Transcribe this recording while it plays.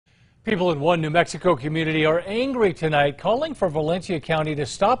People in one New Mexico community are angry tonight, calling for Valencia County to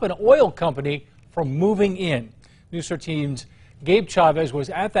stop an oil company from moving in. News 13's Gabe Chavez was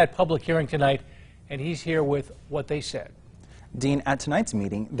at that public hearing tonight, and he's here with what they said. Dean, at tonight's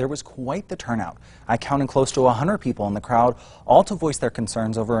meeting, there was quite the turnout. I counted close to 100 people in the crowd, all to voice their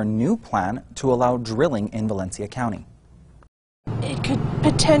concerns over a new plan to allow drilling in Valencia County. It could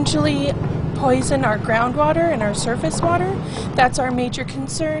potentially poison our groundwater and our surface water. That's our major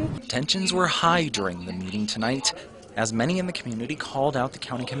concern. Tensions were high during the meeting tonight, as many in the community called out the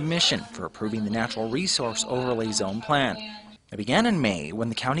county commission for approving the Natural Resource Overlay Zone plan. It began in May when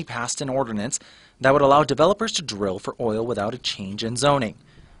the county passed an ordinance that would allow developers to drill for oil without a change in zoning.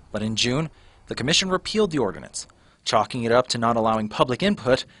 But in June, the commission repealed the ordinance, chalking it up to not allowing public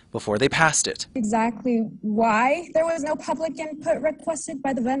input before they passed it. Exactly why there was no public input requested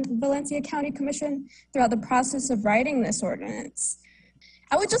by the Valencia County Commission throughout the process of writing this ordinance.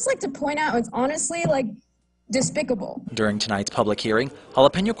 I would just like to point out it's honestly despicable. During tonight's public hearing,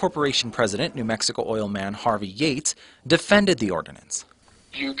 Jalapeno Corporation President, New Mexico oil man Harvey Yates, defended the ordinance.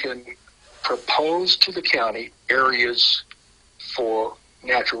 You can propose to the county areas for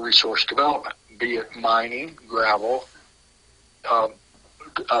natural resource development, be it mining, gravel,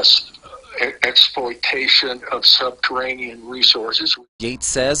 exploitation of subterranean resources. Yates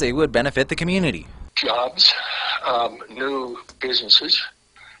says it would benefit the community. Jobs, new businesses,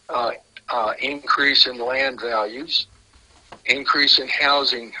 increase in land values, increase in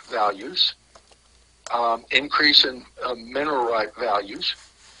housing values, increase in mineral right values,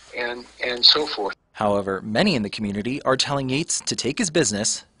 and so forth. However, many in the community are telling Yates to take his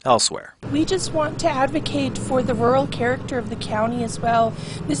business elsewhere. We just want to advocate for the rural character of the county as well.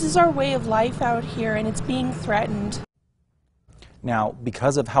 This is our way of life out here, and it's being threatened. Now,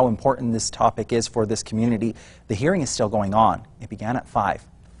 because of how important this topic is for this community, the hearing is still going on. It began at 5.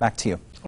 Back to you.